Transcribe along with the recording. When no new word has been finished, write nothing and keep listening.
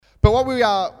But what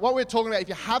we're talking about, if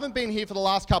you haven't been here for the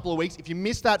last couple of weeks, if you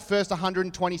missed that first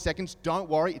 120 seconds, don't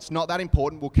worry, it's not that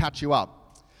important. We'll catch you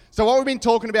up. So what we've been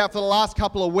talking about for the last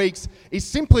couple of weeks is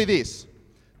simply this,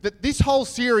 that this whole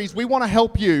series, we want to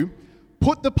help you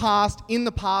put the past in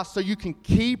the past so you can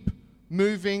keep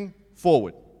moving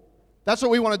forward. That's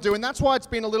what we want to do, and that's why it's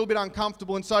been a little bit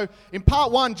uncomfortable. And so in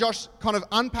part one, Josh kind of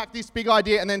unpacked this big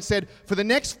idea and then said, for the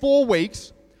next 4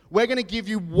 weeks, we're going to give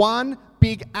you one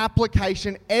big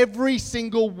application every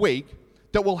single week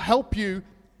that will help you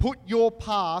put your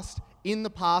past in the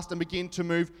past and begin to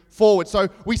move forward. So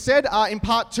we said in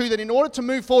part 2 that in order to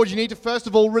move forward, you need to first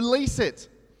of all release it.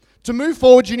 To move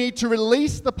forward, you need to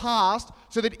release the past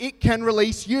so that it can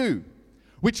release you.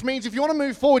 Which means if you want to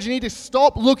move forward, you need to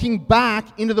stop looking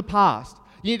back into the past.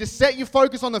 You need to set your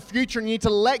focus on the future, and you need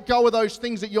to let go of those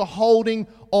things that you're holding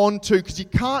on to, because you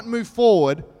can't move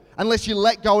forward unless you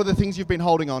let go of the things you've been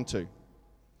holding on to.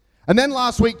 And then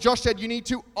last week, Josh said you need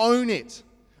to own it.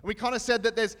 And we kind of said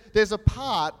that there's a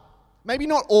part, maybe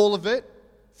not all of it.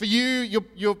 For you,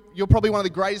 you're probably one of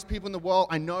the greatest people in the world.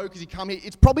 I know, because you come here.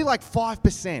 It's probably like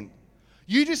 5%.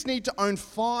 You just need to own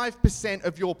 5%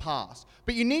 of your past.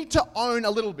 But you need to own a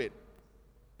little bit.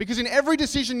 Because in every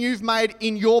decision you've made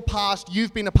in your past,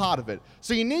 you've been a part of it.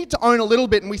 So you need to own a little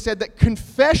bit. And we said that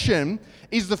confession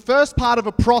is the first part of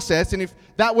a process. And if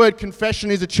that word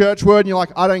confession is a church word and you're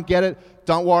like, I don't get it,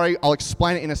 don't worry, I'll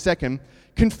explain it in a second.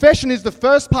 Confession is the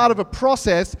first part of a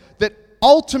process that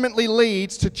ultimately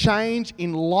leads to change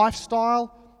in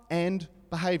lifestyle and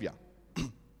behavior.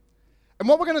 And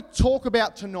what we're going to talk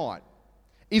about tonight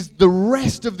is the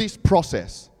rest of this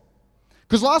process.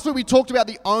 Because last week we talked about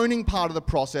the owning part of the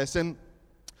process, and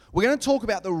we're going to talk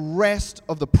about the rest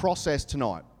of the process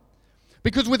tonight.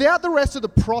 Because without the rest of the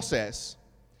process,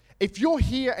 if you're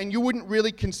here and you wouldn't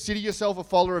really consider yourself a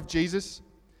follower of Jesus,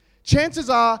 chances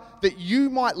are that you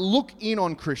might look in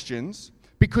on Christians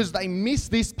because they miss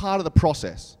this part of the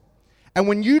process. And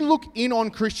when you look in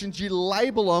on Christians, you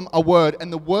label them a word,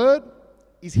 and the word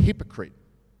is hypocrite.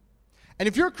 And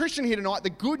if you're a Christian here tonight,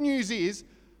 the good news is,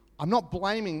 I'm not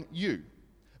blaming you.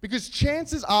 Because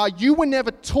chances are you were never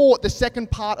taught the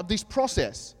second part of this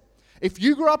process. If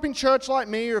you grew up in church like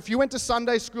me, or if you went to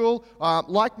Sunday school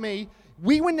like me,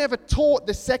 we were never taught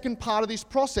the second part of this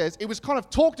process. It was kind of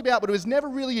talked about, but it was never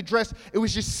really addressed. It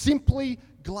was just simply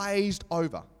glazed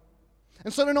over.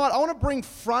 And so tonight, I want to bring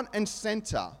front and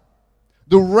center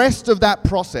the rest of that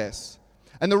process.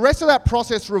 And the rest of that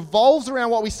process revolves around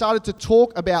what we started to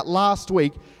talk about last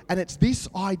week, and it's this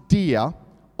idea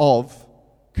of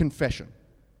confession.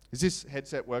 Is this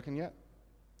headset working yet?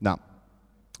 No.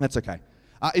 That's okay.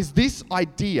 Is this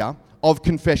idea of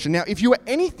confession. Now, if you were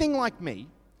anything like me,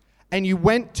 and you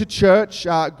went to church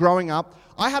growing up,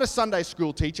 I had a Sunday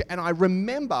school teacher, and I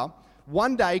remember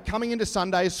one day coming into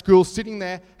Sunday school, sitting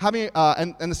there, having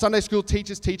and the Sunday school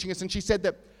teacher's teaching us, and she said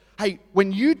that, hey,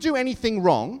 when you do anything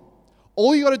wrong,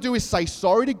 all you got to do is say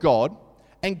sorry to God,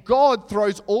 and God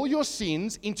throws all your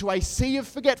sins into a sea of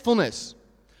forgetfulness.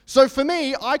 So for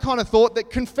me, I kind of thought that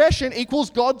confession equals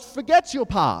God forgets your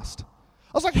past.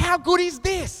 I was like, how good is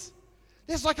this?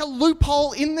 There's like a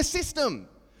loophole in the system.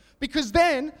 Because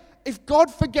then, if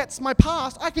God forgets my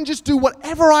past, I can just do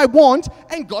whatever I want,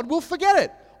 and God will forget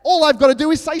it. All I've got to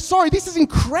do is say sorry. This is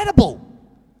incredible.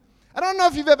 I don't know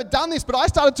if you've ever done this, but I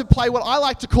started to play what I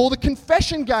like to call the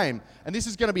confession game. And this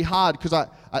is going to be hard because I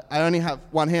only have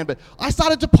one hand, but I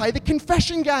started to play the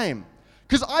confession game.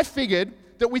 Because I figured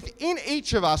that within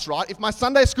each of us, right, if my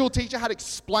Sunday school teacher had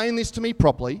explained this to me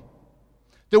properly,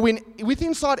 that within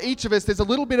inside each of us, there's a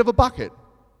little bit of a bucket.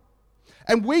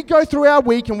 And we go through our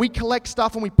week and we collect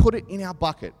stuff and we put it in our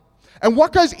bucket. And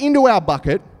what goes into our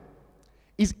bucket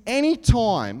is any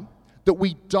time that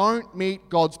we don't meet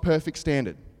God's perfect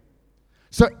standard.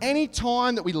 So any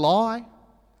time that we lie,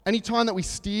 any time that we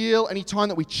steal, any time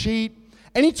that we cheat,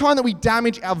 any time that we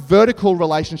damage our vertical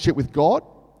relationship with God,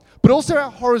 but also our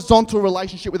horizontal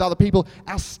relationship with other people,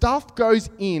 our stuff goes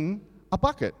in a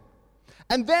bucket.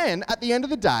 And then at the end of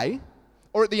the day,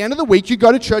 or at the end of the week, you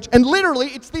go to church, and literally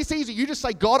it's this easy. You just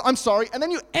say, God, I'm sorry, and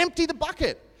then you empty the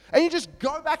bucket. And you just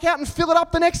go back out and fill it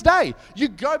up the next day. You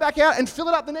go back out and fill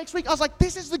it up the next week. I was like,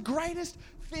 this is the greatest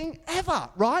thing ever,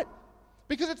 right?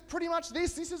 Because it's pretty much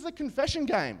this. This is the confession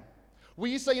game. Where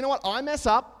you say, you know what, I mess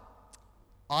up.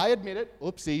 I admit it.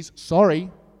 Oopsies, sorry.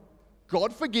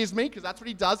 God forgives me, because that's what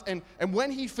he does. And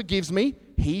when he forgives me,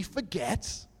 he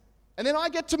forgets. And then I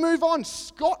get to move on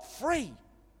scot-free.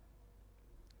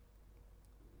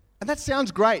 And that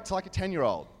sounds great to like a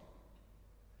 10-year-old.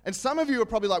 And some of you are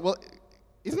probably like, well,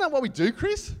 isn't that what we do,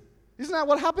 Chris? Isn't that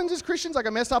what happens as Christians? Like,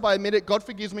 I mess up, I admit it, God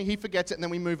forgives me, he forgets it, and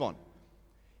then we move on.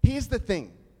 Here's the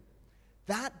thing.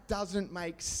 That doesn't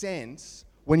make sense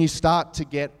when you start to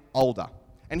get older.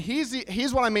 And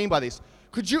here's what I mean by this.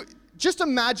 Could you just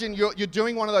imagine you're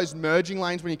doing one of those merging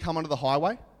lanes when you come onto the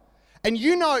highway? And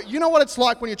you know what it's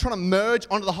like when you're trying to merge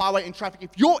onto the highway in traffic.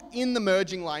 If you're in the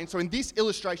merging lane, so in this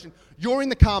illustration, you're in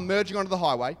the car merging onto the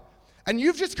highway, and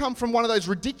you've just come from one of those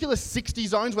ridiculous 60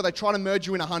 zones where they try to merge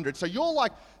you in 100. So you're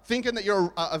like thinking that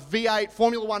you're a V8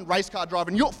 Formula One race car driver,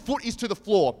 and your foot is to the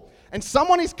floor. And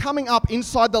someone is coming up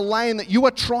inside the lane that you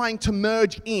are trying to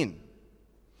merge in.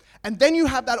 And then you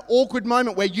have that awkward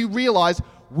moment where you realize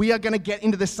we are going to get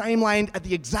into the same lane at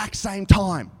the exact same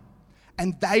time.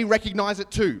 And they recognize it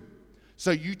too.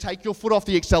 So you take your foot off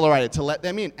the accelerator to let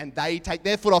them in, and they take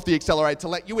their foot off the accelerator to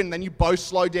let you in, and then you both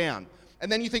slow down.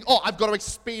 And then you think, oh, I've got to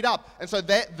speed up. And so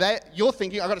you're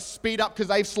thinking, I've got to speed up because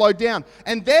they've slowed down.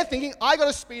 And they're thinking, I've got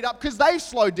to speed up because they've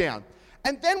slowed down.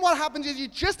 And then what happens is you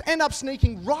just end up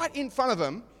sneaking right in front of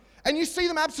them, and you see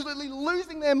them absolutely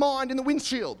losing their mind in the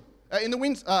windshield, in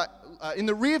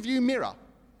the rear view mirror.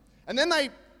 And then they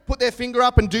put their finger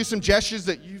up and do some gestures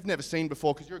that you've never seen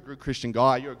before because you're a good Christian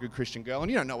guy, you're a good Christian girl,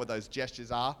 and you don't know what those gestures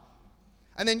are.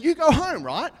 And then you go home,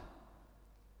 right?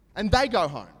 And they go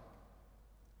home.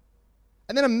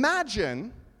 And then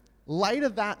imagine later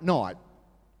that night,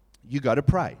 you go to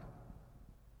pray.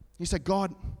 You say,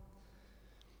 God,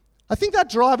 I think that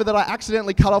driver that I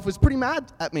accidentally cut off was pretty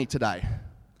mad at me today.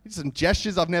 He did some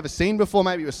gestures I've never seen before,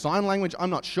 maybe it was sign language, I'm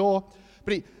not sure.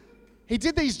 But he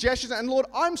did these gestures, and Lord,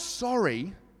 I'm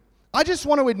sorry. I just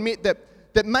want to admit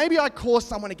that maybe I caused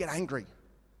someone to get angry.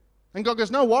 And God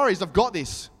goes, no worries, I've got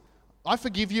this. I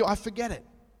forgive you, I forget it.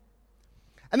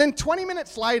 And then 20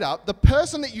 minutes later, the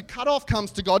person that you cut off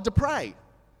comes to God to pray.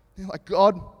 You're like,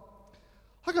 God,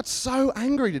 I got so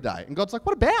angry today. And God's like,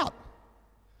 what about?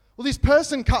 Well, this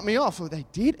person cut me off. Oh, they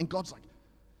did? And God's like,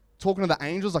 talking to the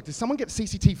angels, like, did someone get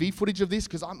CCTV footage of this?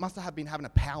 Because I must have been having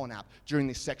a power nap during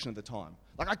this section of the time.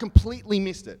 Like, I completely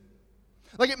missed it.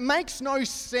 Like, it makes no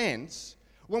sense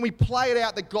when we play it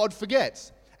out that God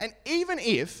forgets. And even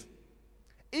if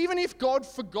God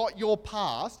forgot your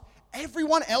past,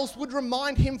 everyone else would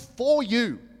remind him for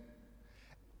you.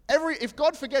 If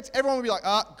God forgets, everyone would be like,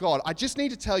 God, I just need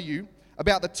to tell you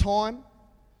about the time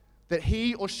that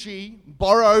he or she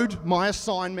borrowed my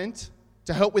assignment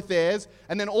to help with theirs,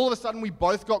 and then all of a sudden we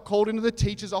both got called into the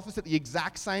teacher's office at the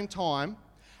exact same time,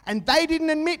 and they didn't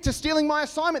admit to stealing my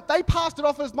assignment. They passed it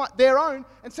off as their own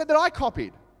and said that I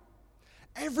copied.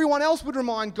 Everyone else would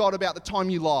remind God about the time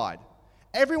you lied.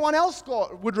 Everyone else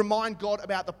would remind God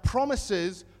about the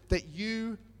promises that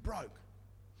you broke.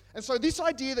 And so this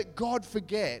idea that God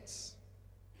forgets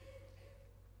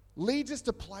leads us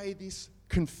to play this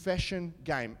confession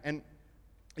game. And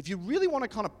if you really want to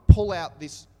kind of pull out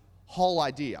this whole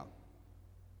idea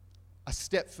a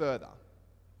step further,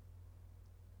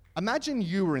 imagine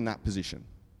you were in that position.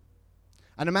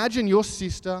 And imagine your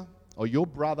sister or your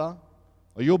brother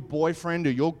or your boyfriend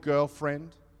or your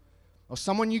girlfriend or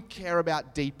someone you care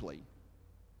about deeply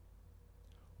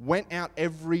went out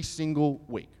every single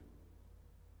week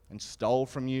and stole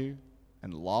from you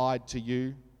and lied to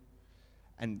you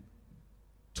and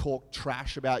talked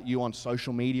trash about you on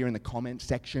social media in the comment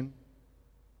section.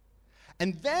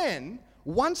 And then,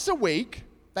 once a week,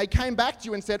 they came back to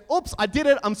you and said, oops, I did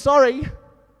it, I'm sorry.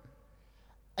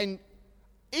 And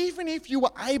even if you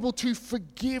were able to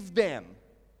forgive them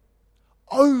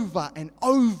over and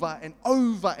over and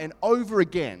over and over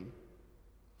again,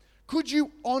 could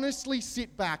you honestly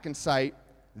sit back and say,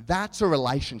 that's a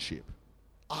relationship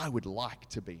I would like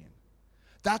to be in?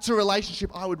 That's a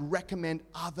relationship I would recommend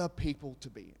other people to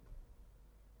be in.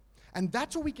 And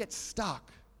that's where we get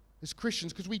stuck as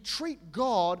Christians, because we treat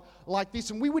God like this,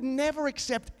 and we would never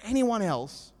accept anyone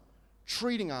else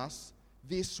treating us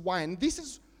this way. And this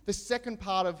is the second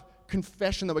part of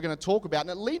confession that we're going to talk about. And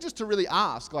it leads us to really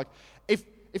ask, like,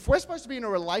 if we're supposed to be in a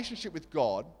relationship with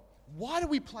God, why do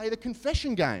we play the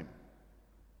confession game?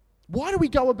 Why do we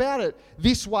go about it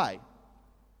this way?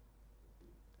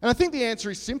 And I think the answer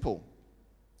is simple: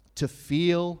 to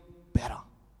feel better.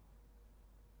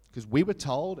 Because we were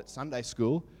told at Sunday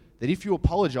school that if you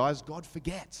apologize, God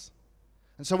forgets.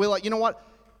 And so we're like, you know what?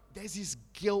 There's this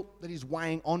guilt that is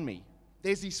weighing on me.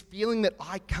 There's this feeling that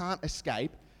I can't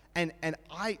escape, and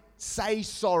I say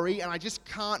sorry, and I just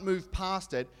can't move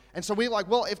past it. And so we're like,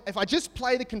 well, if I just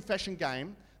play the confession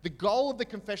game, the goal of the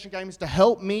confession game is to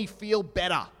help me feel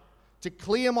better, to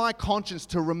clear my conscience,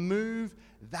 to remove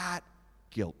that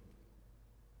guilt.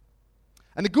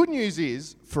 And the good news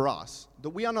is, for us, that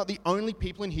we are not the only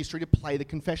people in history to play the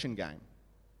confession game.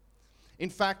 In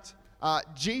fact,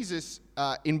 Jesus,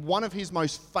 in one of his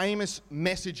most famous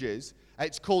messages,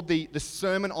 it's called the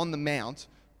Sermon on the Mount,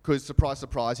 because, surprise,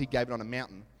 surprise, he gave it on a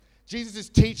mountain. Jesus is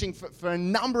teaching for a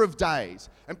number of days,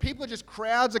 and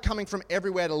crowds are coming from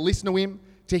everywhere to listen to him,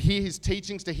 to hear his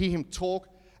teachings, to hear him talk.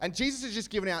 And Jesus is just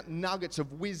giving out nuggets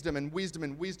of wisdom and wisdom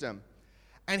and wisdom.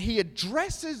 And he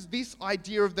addresses this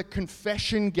idea of the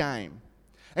confession game.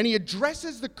 And he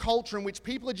addresses the culture in which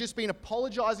people have just been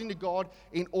apologizing to God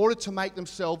in order to make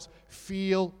themselves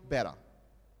feel better.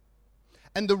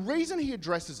 And the reason he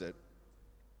addresses it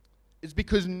is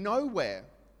because nowhere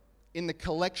in the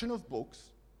collection of books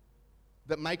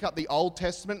that make up the Old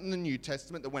Testament and the New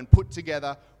Testament, that when put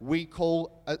together we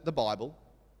call the Bible,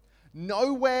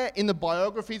 nowhere in the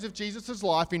biographies of Jesus'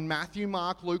 life in Matthew,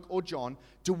 Mark, Luke, or John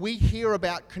do we hear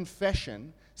about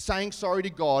confession, saying sorry to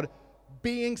God,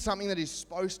 being something that is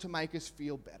supposed to make us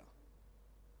feel better.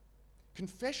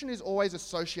 Confession is always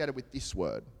associated with this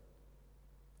word,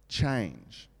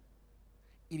 change.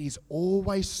 It is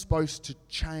always supposed to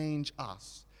change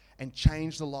us and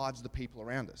change the lives of the people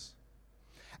around us.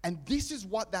 And this is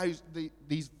what these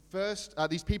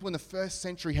people in the first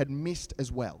century had missed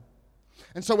as well.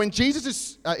 And so when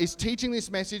Jesus is teaching this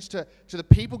message to the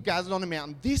people gathered on the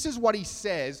mountain, this is what he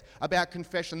says about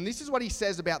confession. This is what he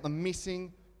says about the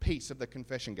missing piece of the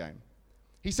confession game.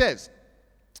 He says,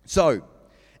 so,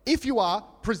 if you are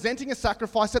presenting a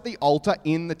sacrifice at the altar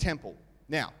in the temple.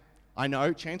 Now, I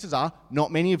know chances are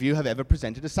not many of you have ever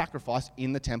presented a sacrifice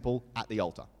in the temple at the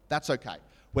altar. That's okay.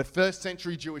 We're first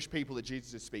century Jewish people that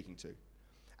Jesus is speaking to.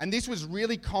 And this was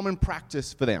really common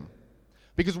practice for them.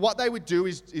 Because what they would do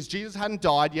is Jesus hadn't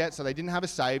died yet, so they didn't have a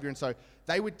savior, and so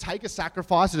they would take a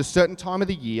sacrifice at a certain time of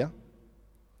the year,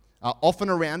 often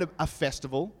around a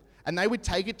festival, and they would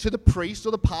take it to the priest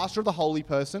or the pastor of the holy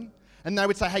person, and they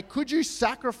would say, hey, could you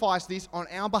sacrifice this on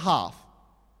our behalf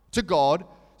to God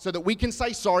so that we can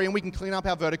say sorry and we can clean up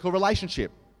our vertical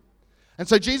relationship? And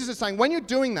so Jesus is saying, when you're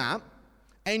doing that,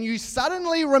 and you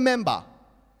suddenly remember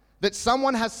that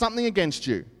someone has something against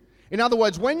you, in other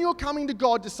words, when you're coming to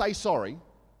God to say sorry,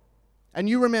 and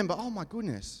you remember, oh my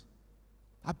goodness,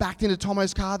 I backed into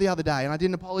Tomo's car the other day and I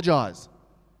didn't apologize.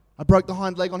 I broke the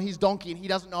hind leg on his donkey and he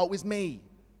doesn't know it was me.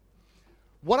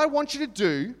 What I want you to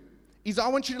do is I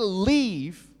want you to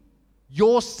leave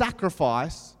your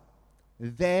sacrifice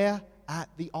there at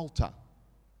the altar.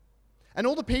 And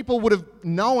all the people would have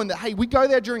known that, hey, we go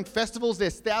there during festivals,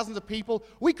 there's thousands of people.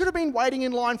 We could have been waiting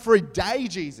in line for a day,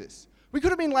 Jesus. We could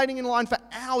have been waiting in line for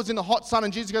hours in the hot sun,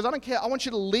 and Jesus goes, I don't care, I want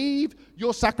you to leave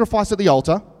your sacrifice at the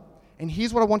altar, and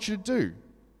here's what I want you to do.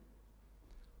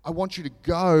 I want you to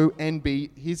go and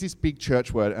here's this big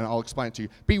church word, and I'll explain it to you,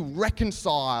 be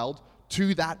reconciled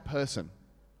to that person.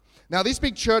 Now, this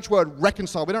big church word,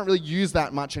 reconcile, we don't really use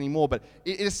that much anymore, but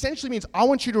it essentially means I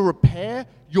want you to repair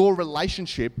your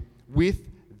relationship with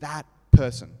that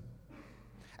person.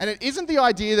 And it isn't the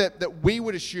idea that we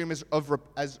would assume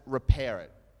as repair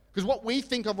it. Because what we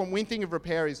think of when we think of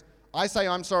repair is, I say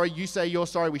I'm sorry, you say you're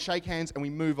sorry, we shake hands and we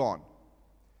move on.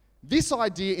 This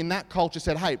idea in that culture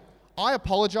said, hey, I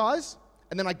apologize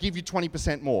and then I give you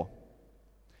 20% more.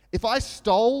 If I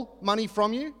stole money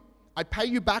from you, I pay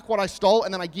you back what I stole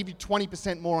and then I give you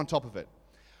 20% more on top of it.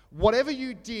 Whatever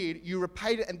you did, you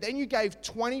repaid it, and then you gave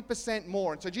 20%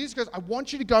 more. And so Jesus goes, I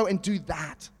want you to go and do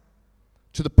that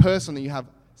to the person that you have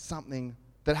something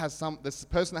that has this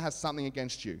person that has something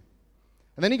against you.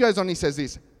 And then he goes on and he says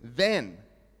this, then,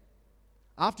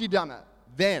 after you've done that,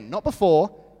 then, not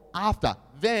before, after,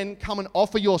 then come and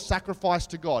offer your sacrifice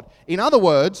to God. In other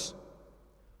words,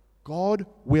 God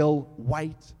will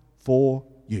wait for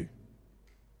you.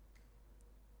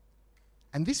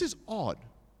 And this is odd,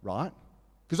 right?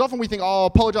 Because often we think, I'll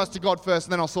apologize to God first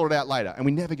and then I'll sort it out later. And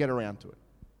we never get around to it.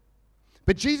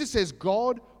 But Jesus says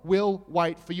God will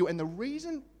wait for you. And the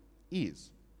reason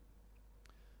is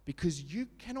because you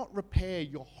cannot repair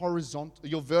your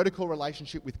vertical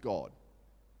relationship with God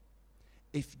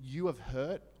if you have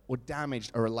hurt or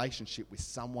damaged a relationship with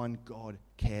someone God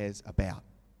cares about.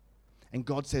 And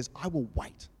God says, I will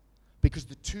wait, because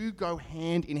the two go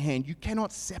hand in hand. You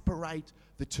cannot separate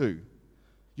the two.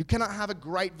 You cannot have a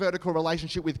great vertical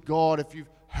relationship with God if you've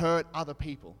hurt other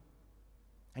people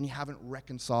and you haven't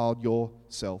reconciled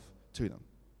yourself to them.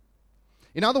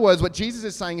 In other words, what Jesus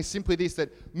is saying is simply this, that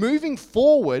moving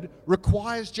forward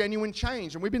requires genuine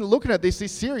change. And we've been looking at this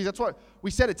series. That's why we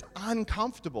said it's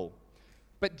uncomfortable.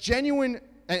 But genuine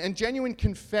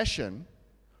confession,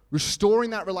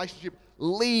 restoring that relationship,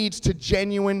 leads to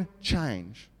genuine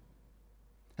change.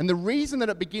 And the reason that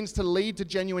it begins to lead to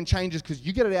genuine change is because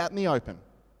you get it out in the open.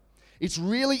 It's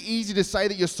really easy to say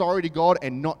that you're sorry to God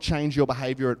and not change your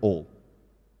behavior at all.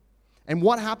 And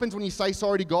what happens when you say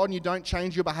sorry to God and you don't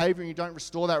change your behavior and you don't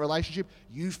restore that relationship?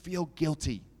 You feel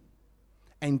guilty.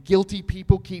 And guilty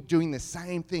people keep doing the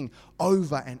same thing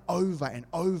over and over and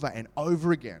over and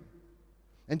over again.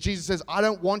 And Jesus says, I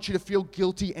don't want you to feel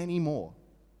guilty anymore.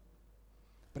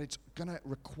 But it's going to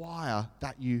require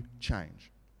that you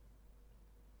change.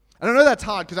 And I know that's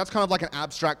hard because that's kind of like an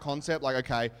abstract concept, like,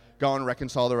 okay, go and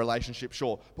reconcile the relationship,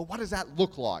 sure. But what does that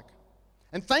look like?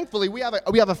 And thankfully, we have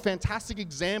a fantastic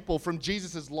example from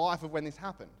Jesus' life of when this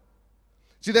happened.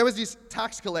 See, there was this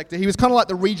tax collector. He was kind of like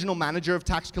the regional manager of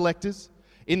tax collectors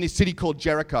in this city called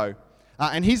Jericho.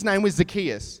 And his name was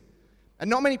Zacchaeus. And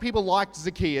not many people liked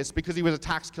Zacchaeus because he was a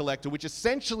tax collector, which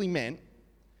essentially meant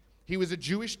he was a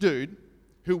Jewish dude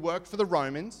who worked for the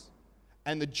Romans,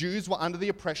 and the Jews were under the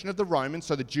oppression of the Romans,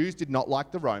 so the Jews did not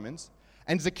like the Romans.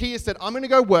 And Zacchaeus said, I'm going to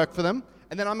go work for them,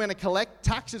 and then I'm going to collect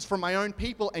taxes from my own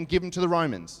people and give them to the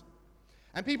Romans.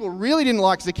 And people really didn't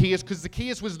like Zacchaeus because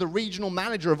Zacchaeus was the regional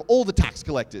manager of all the tax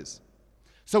collectors.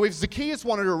 So if Zacchaeus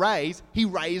wanted a raise, he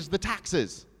raised the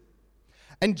taxes.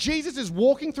 And Jesus is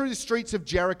walking through the streets of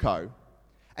Jericho,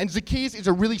 and Zacchaeus is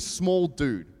a really small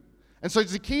dude. And so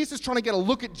Zacchaeus is trying to get a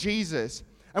look at Jesus,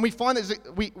 and we find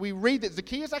that we read that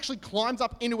Zacchaeus actually climbs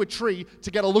up into a tree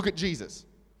to get a look at Jesus.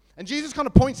 And Jesus kind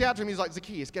of points out to him, he's like,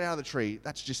 Zacchaeus, get out of the tree.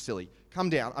 That's just silly. Come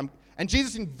down. And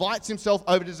Jesus invites himself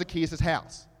over to Zacchaeus'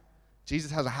 house.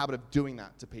 Jesus has a habit of doing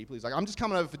that to people. He's like, I'm just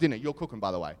coming over for dinner. You're cooking,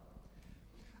 by the way.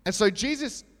 And so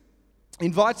Jesus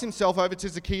invites himself over to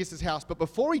Zacchaeus' house, but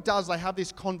before he does, they have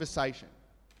this conversation.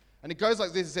 And it goes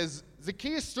like this. It says,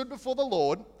 Zacchaeus stood before the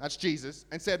Lord, that's Jesus,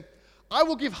 and said, I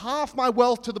will give half my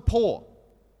wealth to the poor.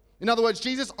 In other words,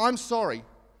 Jesus, I'm sorry.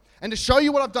 And to show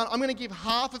you what I've done, I'm going to give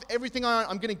half of everything I own.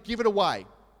 I'm going to give it away.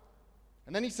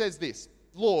 And then he says this,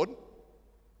 Lord,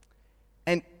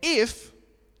 and if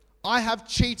I have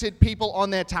cheated people on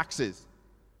their taxes,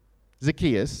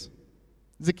 Zacchaeus,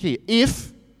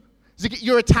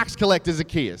 you're a tax collector,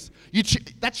 Zacchaeus.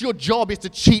 That's your job, is to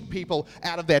cheat people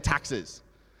out of their taxes.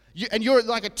 And you're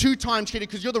like a two-time cheater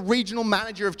because you're the regional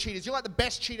manager of cheaters. You're like the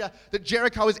best cheater that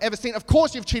Jericho has ever seen. Of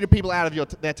course you've cheated people out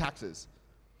of their taxes.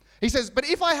 He says, but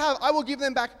if I have, I will give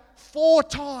them back 4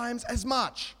 times as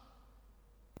much.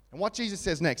 And what Jesus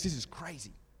says next, this is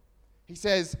crazy. He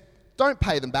says, don't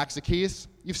pay them back, Zacchaeus.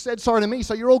 You've said sorry to me,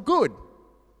 so you're all good.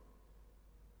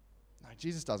 No,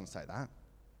 Jesus doesn't say that.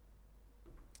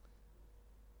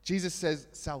 Jesus says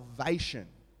salvation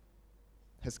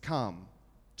has come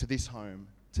to this home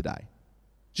today.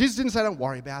 Jesus didn't say don't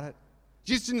worry about it.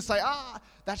 Jesus didn't say,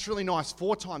 that's really nice,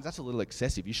 4 times. That's a little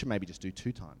excessive. You should maybe just do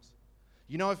 2 times.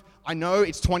 You know, I know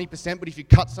it's 20%, but if you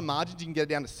cut some margins, you can get it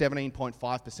down to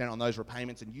 17.5% on those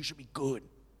repayments, and you should be good.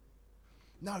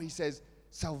 No, he says,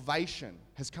 salvation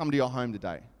has come to your home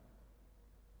today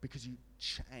because you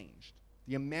changed.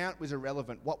 The amount was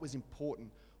irrelevant. What was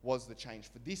important was the change.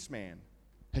 For this man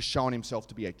has shown himself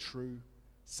to be a true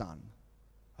son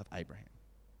of Abraham.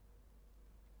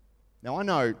 Now I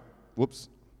know,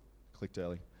 clicked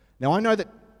early. Now I know that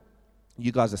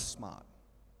you guys are smart.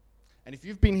 And if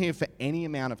you've been here for any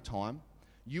amount of time,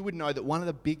 you would know that one of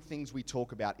the big things we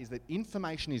talk about is that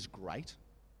information is great,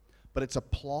 but it's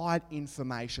applied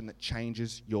information that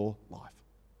changes your life.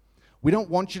 We don't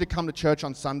want you to come to church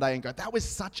on Sunday and go,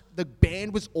 the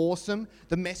band was awesome,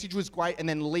 the message was great, and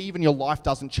then leave and your life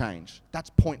doesn't change.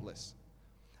 That's pointless.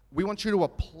 We want you to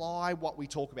apply what we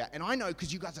talk about. And I know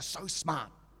because you guys are so smart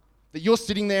that you're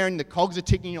sitting there and the cogs are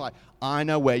ticking and you're like, I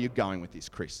know where you're going with this,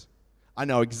 Chris. I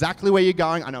know exactly where you're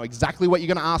going. I know exactly what you're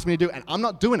going to ask me to do, and I'm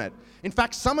not doing it. In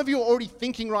fact, some of you are already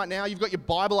thinking right now, you've got your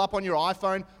Bible up on your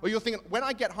iPhone, or you're thinking, when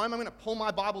I get home, I'm going to pull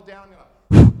my Bible down,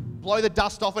 I'm going to blow the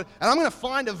dust off it, and I'm going to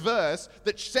find a verse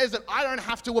that says that I don't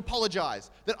have to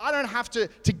apologize, that I don't have to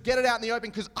get it out in the open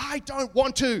because I don't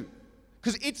want to,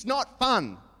 because it's not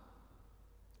fun.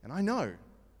 And I know.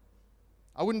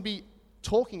 I wouldn't be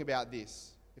talking about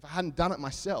this if I hadn't done it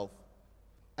myself.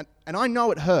 And I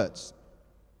know it hurts.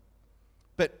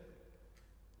 But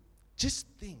just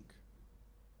think,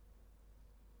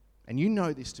 and you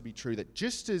know this to be true, that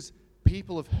just as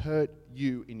people have hurt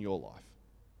you in your life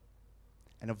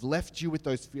and have left you with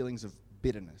those feelings of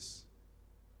bitterness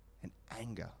and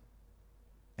anger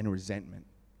and resentment,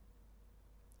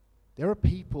 there are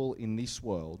people in this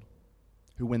world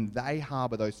who, when they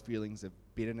harbor those feelings of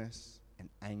bitterness and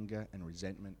anger and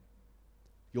resentment,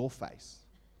 your face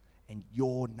and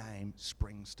your name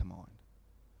springs to mind.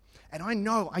 And I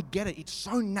know, I get it. It's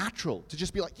so natural to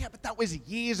just be like, yeah, but that was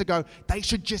years ago. They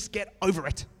should just get over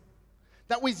it.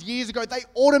 That was years ago. They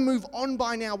ought to move on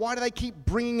by now. Why do they keep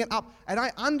bringing it up? And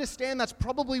I understand that's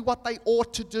probably what they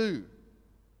ought to do.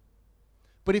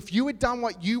 But if you had done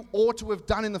what you ought to have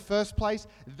done in the first place,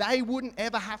 they wouldn't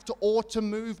ever have to ought to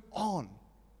move on.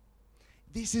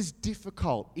 This is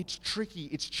difficult. It's tricky.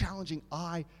 It's challenging.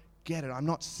 I get it. I'm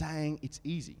not saying it's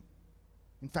easy.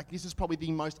 In fact, this is probably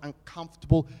the most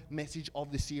uncomfortable message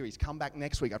of the series. Come back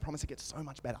next week. I promise it gets so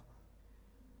much better.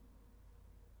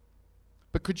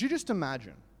 But could you just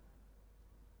imagine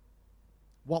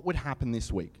what would happen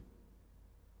this week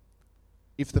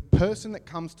if the person that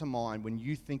comes to mind when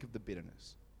you think of the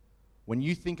bitterness, when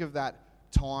you think of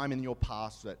that time in your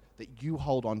past that you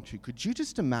hold on to, could you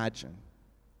just imagine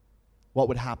what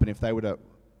would happen if they were to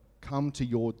come to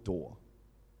your door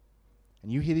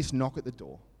and you hear this knock at the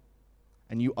door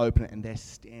and you open it and they're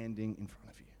standing in front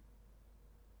of you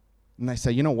and they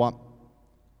say, you know what?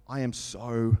 I am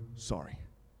so sorry.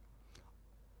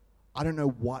 I don't know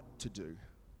what to do.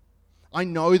 I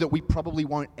know that we probably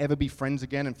won't ever be friends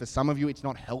again, and for some of you, it's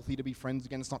not healthy to be friends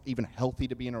again. It's not even healthy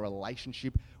to be in a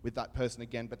relationship with that person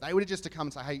again. But they would just to come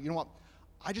and say, hey, you know what?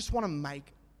 I just want to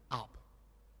make up.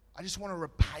 I just want to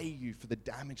repay you for the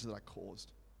damage that I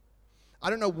caused. I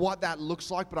don't know what that looks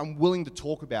like, but I'm willing to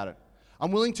talk about it.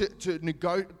 I'm willing to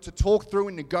talk through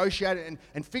and negotiate it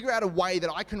and figure out a way that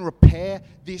I can repair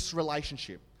this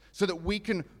relationship, so that we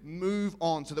can move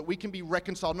on, so that we can be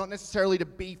reconciled, not necessarily to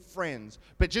be friends,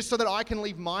 but just so that I can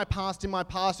leave my past in my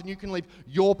past and you can leave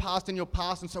your past in your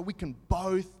past, and so we can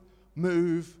both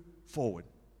move forward.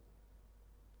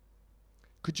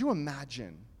 Could you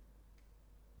imagine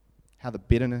how the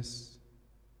bitterness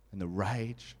and the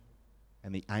rage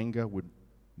and the anger would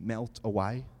melt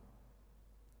away?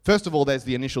 First of all, there's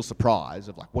the initial surprise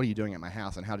of like, what are you doing at my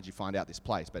house and how did you find out this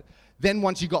place? But then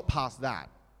once you got past that,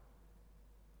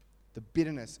 the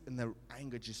bitterness and the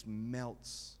anger just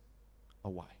melts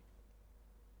away.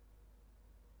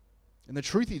 And the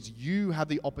truth is, you have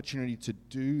the opportunity to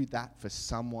do that for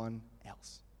someone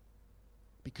else,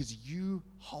 because you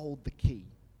hold the key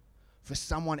for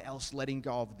someone else letting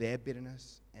go of their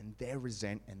bitterness and their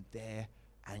resent and their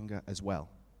anger as well.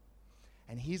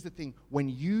 And here's the thing, when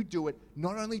you do it,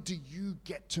 not only do you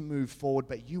get to move forward,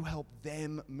 but you help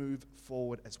them move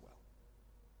forward as well.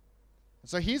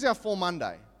 So here's our For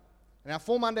Monday. And our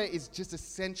For Monday is just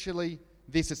essentially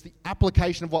this. It's the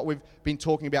application of what we've been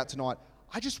talking about tonight.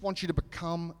 I just want you to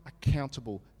become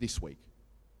accountable this week.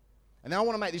 And then I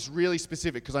want to make this really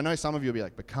specific, because I know some of you will be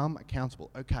like, become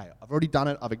accountable. Okay, I've already done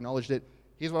it. I've acknowledged it.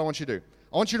 Here's what I want you to do.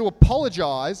 I want you to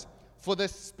apologize for the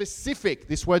specific,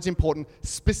 this word's important,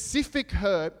 specific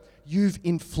hurt you've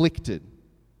inflicted.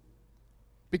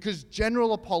 Because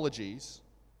general apologies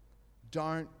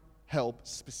don't help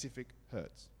specific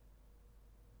hurts.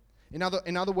 In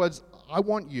other words, I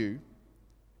want you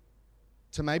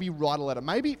to maybe write a letter.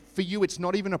 Maybe for you it's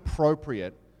not even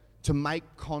appropriate to make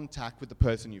contact with the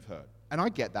person you've hurt. And I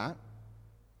get that.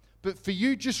 But for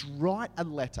you, just write a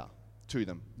letter to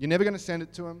them. You're never going to send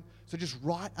it to them, so just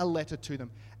write a letter to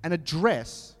them and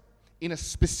address in a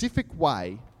specific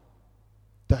way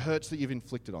the hurts that you've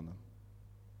inflicted on them.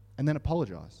 And then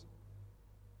apologize.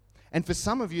 And for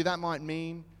some of you, that might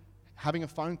mean having a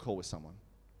phone call with someone.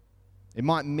 It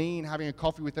might mean having a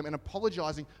coffee with them and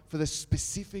apologizing for the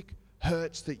specific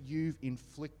hurts that you've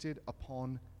inflicted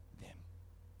upon them,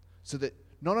 so that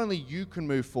not only you can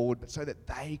move forward, but so that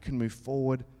they can move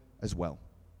forward as well.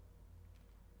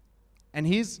 And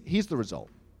here's the result.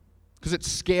 Because it's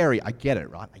scary. I get it,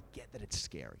 right? I get that it's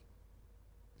scary.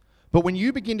 But when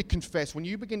you begin to confess, when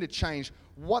you begin to change,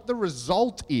 what the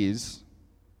result is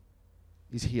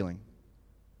healing.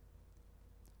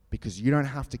 Because you don't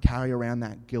have to carry around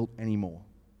that guilt anymore.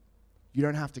 You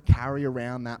don't have to carry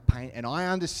around that pain. And I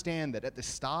understand that at the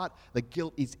start, the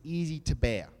guilt is easy to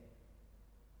bear.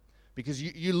 Because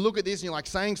you look at this and you're like,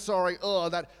 saying sorry,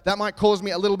 that might cause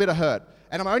me a little bit of hurt.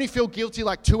 And I only feel guilty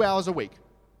like 2 hours a week.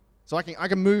 So I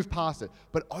can move past it.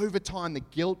 But over time, the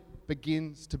guilt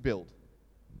begins to build.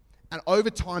 And over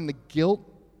time, the guilt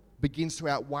begins to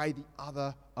outweigh the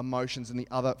other emotions and the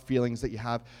other feelings that you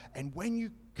have. And when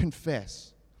you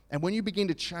confess, and when you begin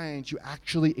to change, you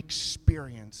actually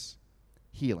experience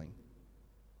healing.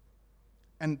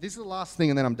 And this is the last thing,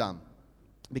 and then I'm done.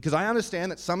 Because I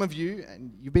understand that some of you,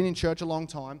 and you've been in church a long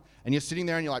time, and you're sitting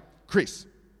there and you're like, Chris,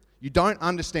 you don't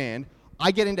understand.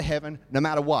 I get into heaven no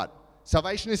matter what.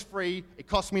 Salvation is free. It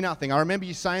costs me nothing. I remember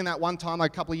you saying that one time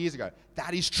like a couple of years ago.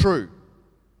 That is true.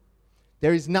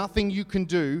 There is nothing you can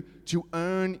do to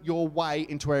earn your way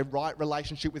into a right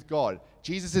relationship with God.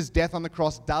 Jesus' death on the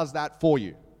cross does that for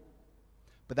you.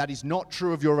 But that is not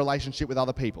true of your relationship with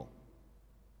other people.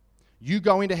 You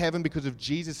go into heaven because of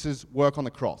Jesus' work on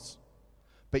the cross.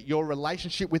 But your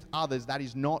relationship with others, that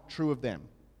is not true of them.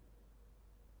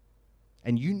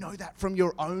 And you know that from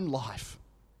your own life.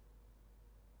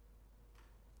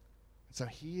 So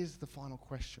here's the final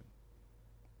question.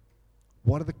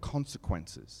 What are the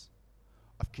consequences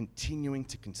of continuing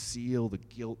to conceal the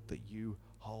guilt that you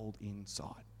hold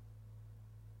inside?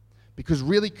 Because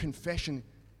really, confession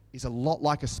is a lot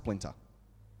like a splinter.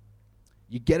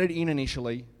 You get it in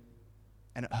initially,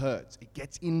 and it hurts. It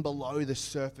gets in below the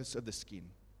surface of the skin.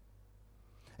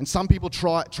 And some people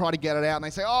try to get it out, and they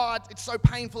say, oh, it's so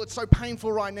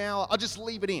painful right now, I'll just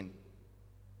leave it in.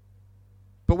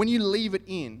 But when you leave it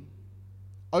in,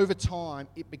 over time,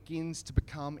 it begins to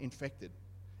become infected.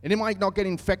 And it might not get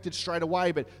infected straight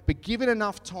away, but give it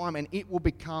enough time and it will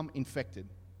become infected.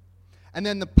 And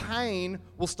then the pain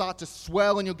will start to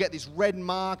swell and you'll get this red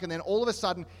mark, and then all of a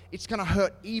sudden it's going to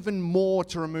hurt even more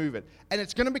to remove it. And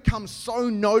it's going to become so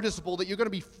noticeable that you're going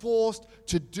to be forced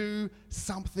to do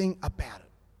something about it.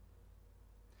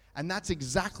 And that's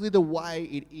exactly the way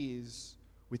it is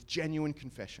with genuine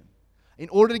confession. In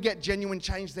order to get genuine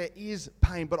change, there is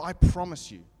pain, but I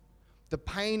promise you, the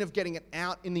pain of getting it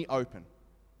out in the open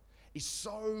is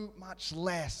so much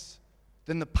less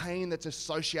than the pain that's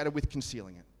associated with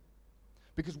concealing it.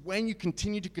 Because when you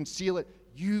continue to conceal it,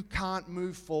 you can't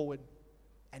move forward,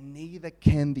 and neither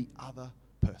can the other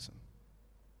person.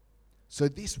 So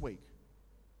this week,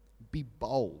 be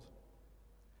bold.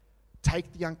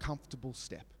 Take the uncomfortable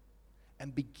step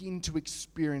and begin to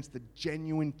experience the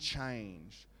genuine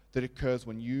change that occurs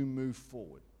when you move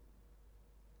forward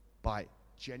by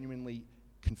genuinely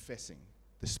confessing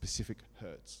the specific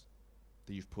hurts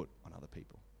that you've put on other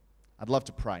people. I'd love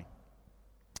to pray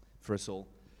for us all.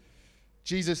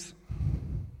 Jesus,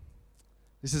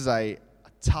 this is a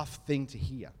tough thing to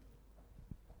hear.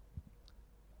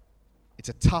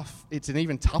 It's an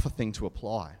even tougher thing to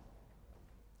apply.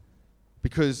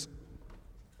 Because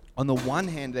on the one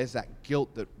hand, there's that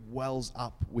guilt that wells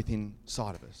up within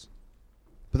inside of us.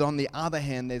 But on the other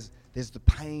hand, there's the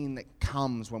pain that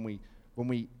comes when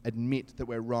we admit that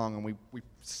we're wrong and we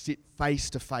sit face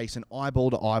to face and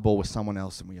eyeball to eyeball with someone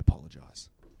else and we apologize.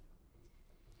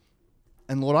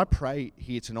 And Lord, I pray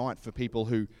here tonight for people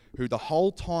who the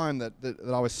whole time that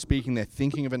I was speaking, they're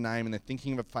thinking of a name and they're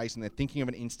thinking of a face and they're thinking of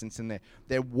an instance and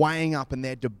they're weighing up and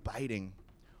they're debating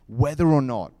whether or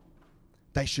not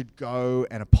they should go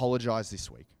and apologize this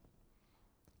week.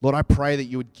 Lord, I pray that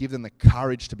you would give them the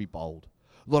courage to be bold.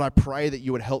 Lord, I pray that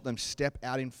you would help them step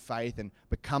out in faith and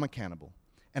become accountable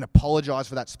and apologize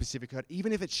for that specific hurt,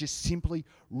 even if it's just simply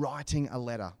writing a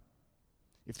letter.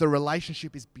 If the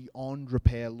relationship is beyond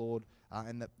repair, Lord,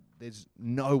 and that there's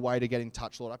no way to get in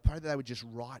touch, Lord, I pray that they would just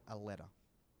write a letter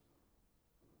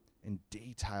and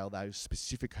detail those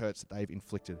specific hurts that they've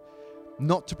inflicted.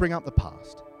 Not to bring up the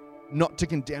past, not to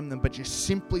condemn them, but just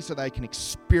simply so they can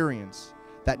experience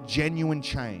that genuine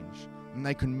change and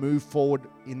they can move forward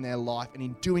in their life. And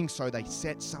in doing so, they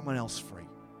set someone else free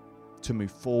to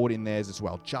move forward in theirs as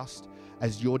well, just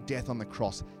as your death on the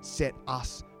cross set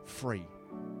us free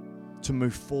to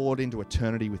move forward into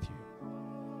eternity with you.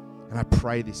 And I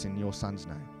pray this in your Son's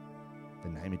name, the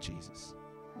name of Jesus.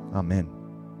 Amen.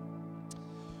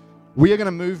 We are going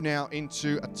to move now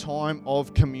into a time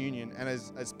of communion. And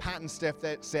as Pat and Steph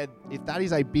said, if that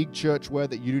is a big church word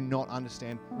that you do not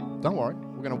understand, don't worry.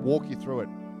 We're going to walk you through it.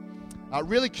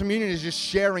 Really, communion is just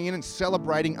sharing in and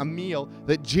celebrating a meal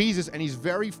that Jesus and his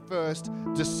very first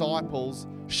disciples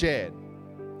shared.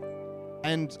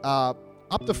 And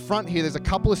up the front here, there's a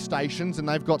couple of stations, and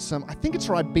they've got some, I think it's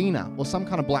Ribena or some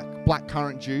kind of black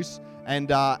currant juice,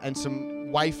 and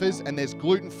some wafers, and there's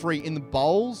gluten-free in the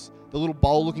bowls, the little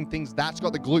bowl-looking things. That's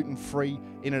got the gluten-free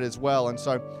in it as well. And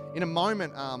so in a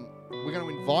moment, we're going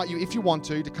to invite you, if you want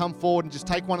to come forward and just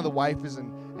take one of the wafers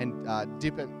and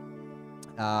dip it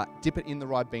in the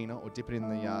Ribena or dip it in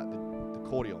the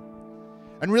cordial.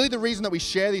 And really the reason that we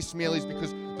share this meal is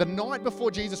because the night before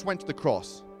Jesus went to the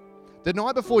cross, the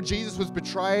night before Jesus was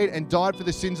betrayed and died for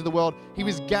the sins of the world, he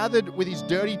was gathered with his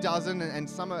dirty dozen and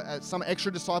some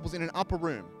extra disciples in an upper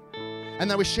room. And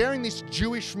they were sharing this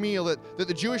Jewish meal that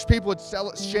the Jewish people had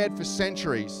shared for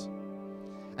centuries.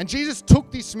 And Jesus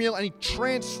took this meal and he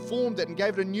transformed it and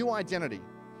gave it a new identity.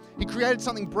 He created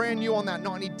something brand new on that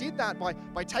night. And he did that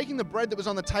by taking the bread that was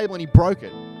on the table and he broke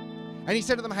it. And he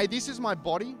said to them, hey, this is my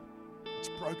body. It's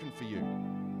broken for you.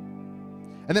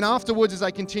 And then afterwards, as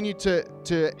they continued to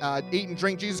eat and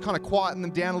drink, Jesus kind of quietened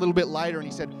them down a little bit later.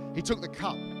 And he took the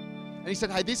cup. And he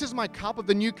said, hey, this is my cup of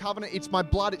the new covenant. It's my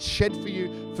blood. It's shed for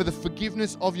you for the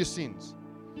forgiveness of your sins.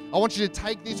 I want you to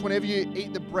take this whenever you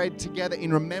eat the bread together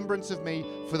in remembrance of me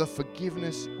for the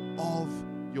forgiveness of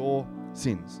your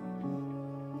sins.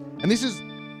 And this is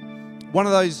one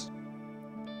of those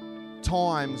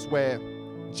times where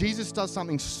Jesus does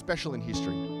something special in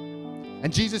history.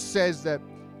 And Jesus says that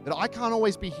I can't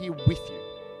always be here with you,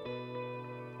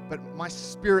 but my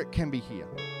spirit can be here.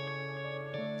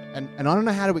 And I don't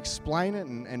know how to explain it,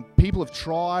 and people have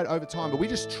tried over time, but we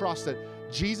just trust that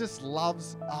Jesus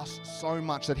loves us so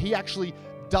much that he actually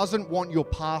doesn't want your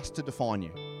past to define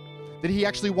you. That he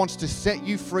actually wants to set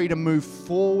you free to move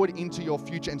forward into your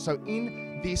future. And so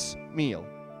in this meal,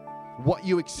 what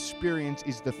you experience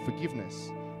is the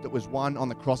forgiveness that was won on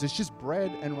the cross. It's just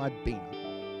bread and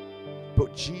Ribena.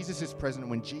 But Jesus is present, and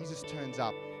when Jesus turns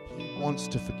up, he wants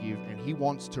to forgive, and he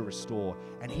wants to restore,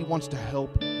 and he wants to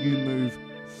help you move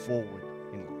forward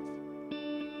in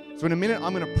life. So in a minute,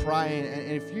 I'm going to pray,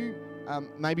 and if you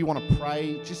maybe want to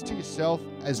pray just to yourself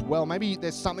as well. Maybe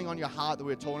there's something on your heart that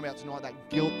we were talking about tonight, that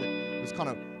guilt that was kind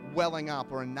of welling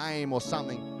up, or a name or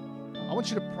something. I want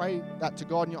you to pray that to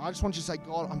God, and I just want you to say,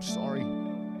 God, I'm sorry.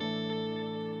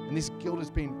 And this guilt has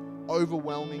been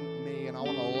overwhelming me, and I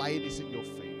want to lay this at your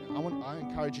feet. I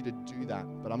encourage you to do that,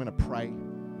 but I'm going to pray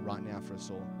right now for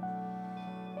us all.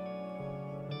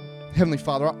 Heavenly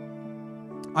Father,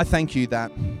 I thank you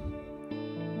that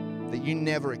you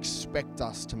never expect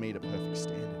us to meet a perfect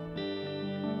standard.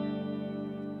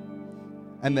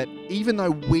 And that even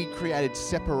though we created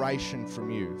separation from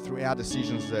you through our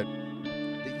decisions, that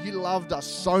you loved us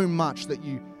so much that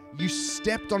you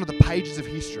stepped onto the pages of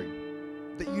history,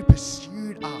 that you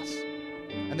pursued us,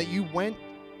 and that you went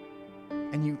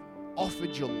and you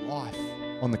offered your life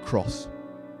on the cross.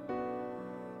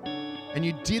 And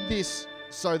you did this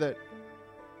so that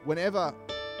whenever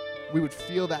we would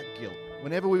feel that guilt,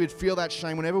 whenever we would feel that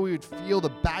shame, whenever we would feel the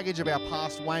baggage of our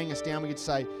past weighing us down, we could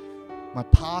say, my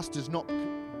past does not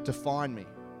define me,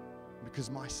 because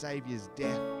my Savior's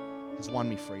death has won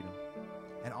me freedom.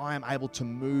 And I am able to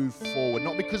move forward,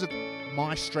 not because of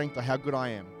my strength or how good I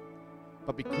am,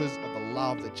 but because of the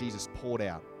love that Jesus poured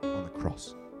out on the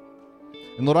cross.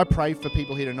 And Lord, I pray for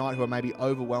people here tonight who are maybe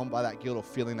overwhelmed by that guilt or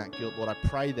feeling that guilt. Lord, I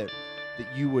pray that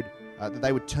you would, that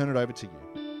they would turn it over to you,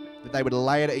 that they would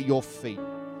lay it at your feet,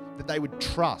 that they would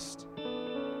trust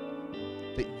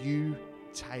that you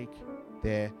take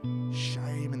their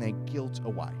shame and their guilt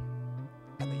away,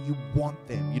 and that you want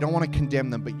them. You don't want to condemn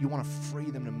them, but you want to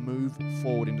free them to move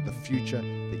forward into the future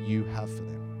that you have for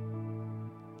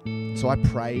them. So I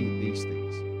pray these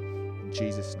things in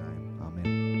Jesus' name.